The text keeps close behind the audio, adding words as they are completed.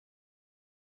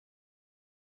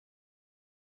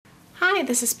Hi,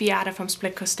 this is Beata from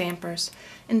Splitcoaststampers.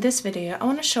 In this video I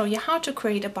want to show you how to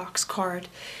create a box card.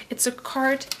 It's a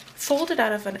card folded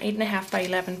out of an 8.5 by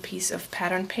 11 piece of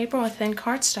pattern paper or thin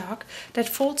cardstock that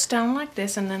folds down like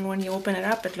this, and then when you open it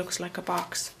up it looks like a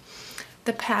box.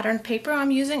 The pattern paper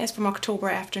I'm using is from October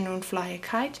Afternoon Fly a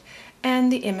Kite,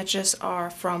 and the images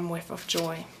are from Whiff of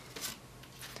Joy.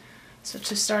 So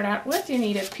to start out with, you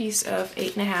need a piece of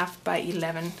 8.5 by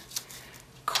 11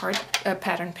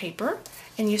 pattern paper,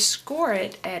 and you score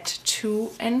it at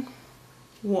 2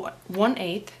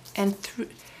 1/8 and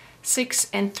 6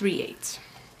 3/8.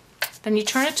 Then you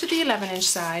turn it to the 11-inch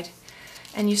side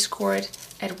and you score it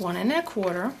at 1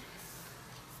 1/4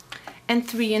 and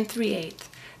 3 3/8.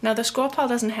 Now the Scor-Pal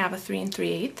doesn't have a 3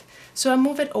 3/8, so I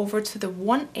move it over to the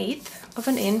 1/8 of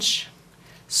an inch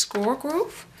score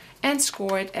groove and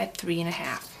score it at 3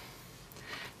 1/2.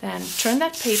 Then turn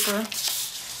that paper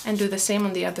and do the same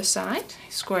on the other side.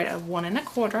 Score it at 1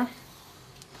 1/4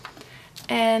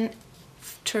 and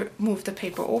move the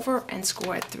paper over and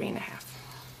score at 3 1/2.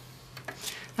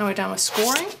 Now we're done with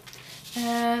scoring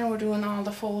and we're doing all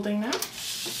the folding now.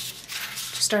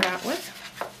 To start out with,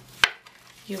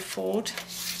 you fold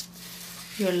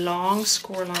your long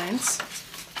score lines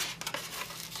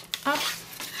up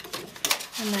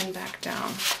and then back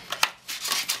down.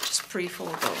 Just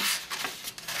pre-fold those.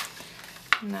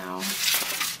 Now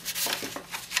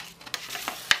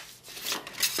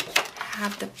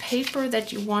have the paper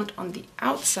that you want on the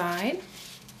outside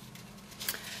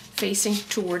facing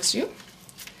towards you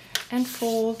and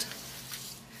fold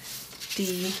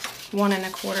the 1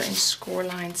 1/4 inch score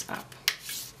lines up.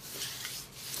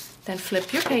 Then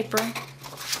flip your paper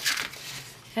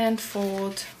and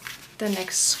fold the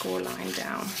next score line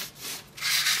down.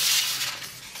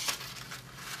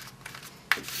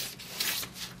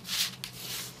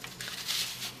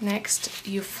 Next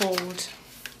you fold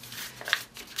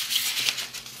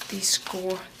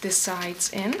the sides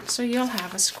in, so you'll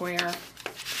have a square.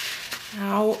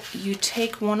 Now you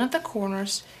take one of the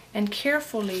corners and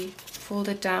carefully fold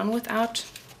it down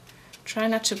try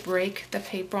not to break the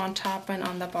paper on top and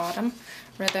on the bottom.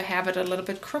 Rather have it a little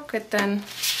bit crooked than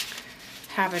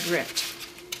have it ripped.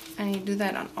 And you do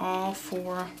that on all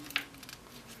 4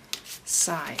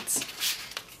 sides.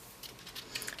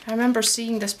 I remember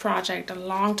seeing this project a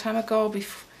long time ago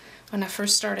when I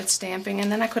first started stamping, and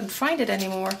then I couldn't find it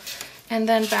anymore, and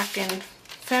then back in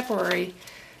February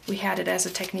we had it as a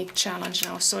technique challenge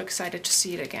and I was so excited to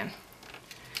see it again.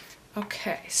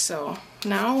 Okay, so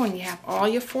now when you have all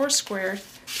your 4 square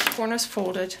corners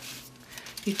folded,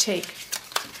 you take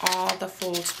all the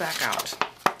folds back out.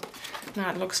 Now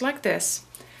it looks like this.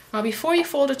 Now before you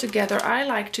fold it together, I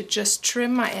like to just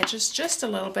trim my edges just a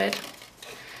little bit,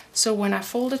 so when I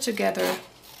fold it together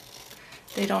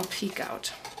they don't peek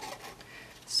out.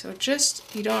 So just,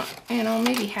 you don't,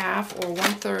 maybe half or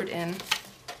 1/3 in.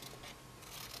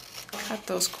 Cut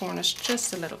those corners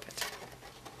just a little bit.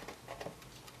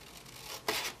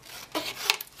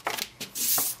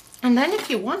 And then if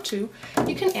you want to,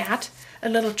 you can add a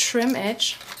little trim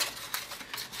edge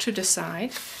to the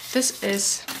side. This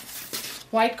is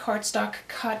white cardstock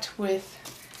cut with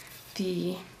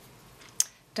the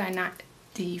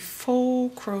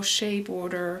faux crochet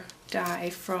border die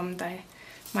from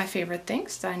my favorite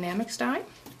things, Die-namics die.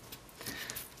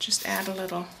 Just add a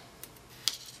little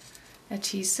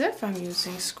adhesive. I'm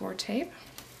using score tape.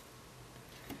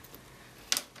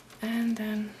 And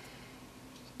then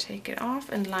take it off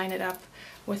and line it up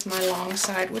with my long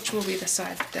side, which will be the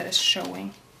side that is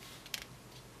showing.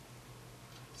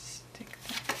 Stick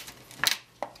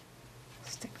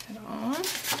that on.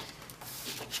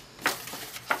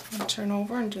 And turn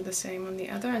over and do the same on the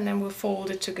other, and then we'll fold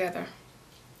it together.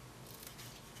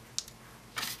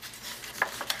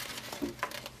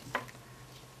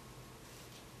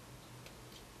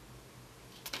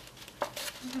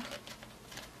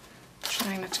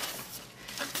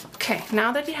 Okay,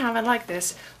 now that you have it like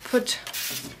this, put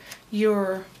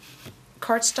your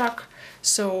cardstock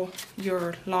so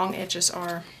your long edges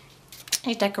are,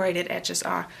 your decorated edges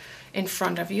are in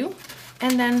front of you,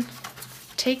 and then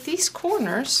take these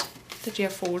corners that you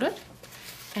have folded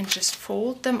and just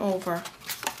fold them over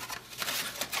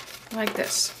like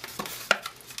this.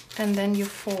 And then you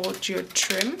fold your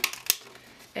trim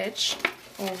edge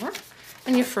over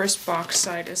and your first box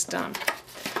side is done.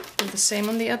 Do the same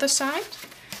on the other side.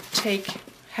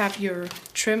 Have your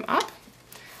trim up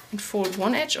and fold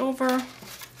one edge over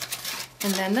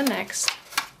and then the next,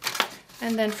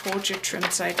 and then fold your trim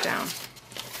side down.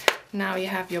 Now you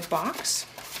have your box.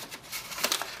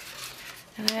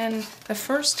 And then the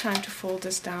first time to fold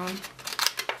this down,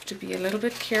 you have to be a little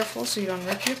bit careful so you don't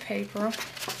rip your paper.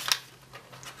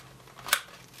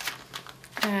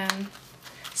 And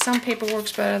some paper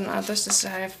works better than others. This,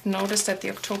 I've noticed that the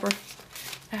October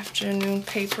afternoon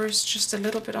paper is just a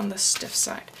little bit on the stiff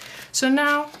side. So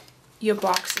now your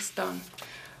box is done.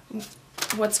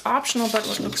 What's optional but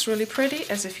what looks really pretty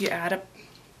is if you add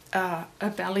a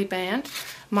belly band.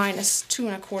 Mine is 2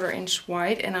 1/4 inch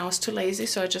wide, and I was too lazy,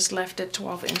 so I just left it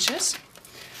 12 inches.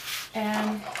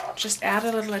 And just add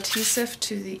a little adhesive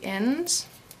to the ends.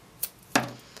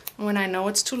 When I know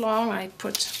it's too long, I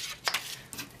put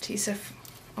adhesive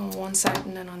on one side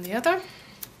and then on the other.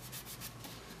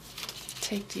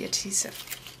 Take the adhesive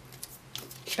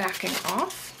backing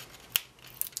off.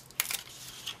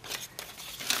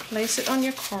 Place it on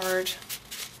your card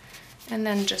and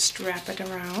then just wrap it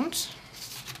around.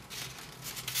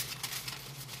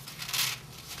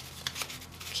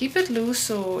 Keep it loose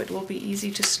so it will be easy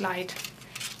to slide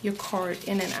your card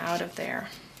in and out of there.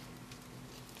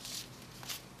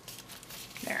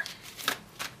 There.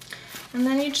 And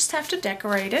then you just have to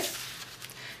decorate it.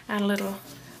 Add a little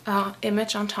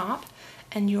image on top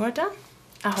and you're done.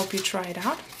 I hope you try it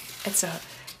out. It's a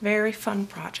very fun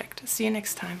project. See you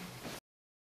next time.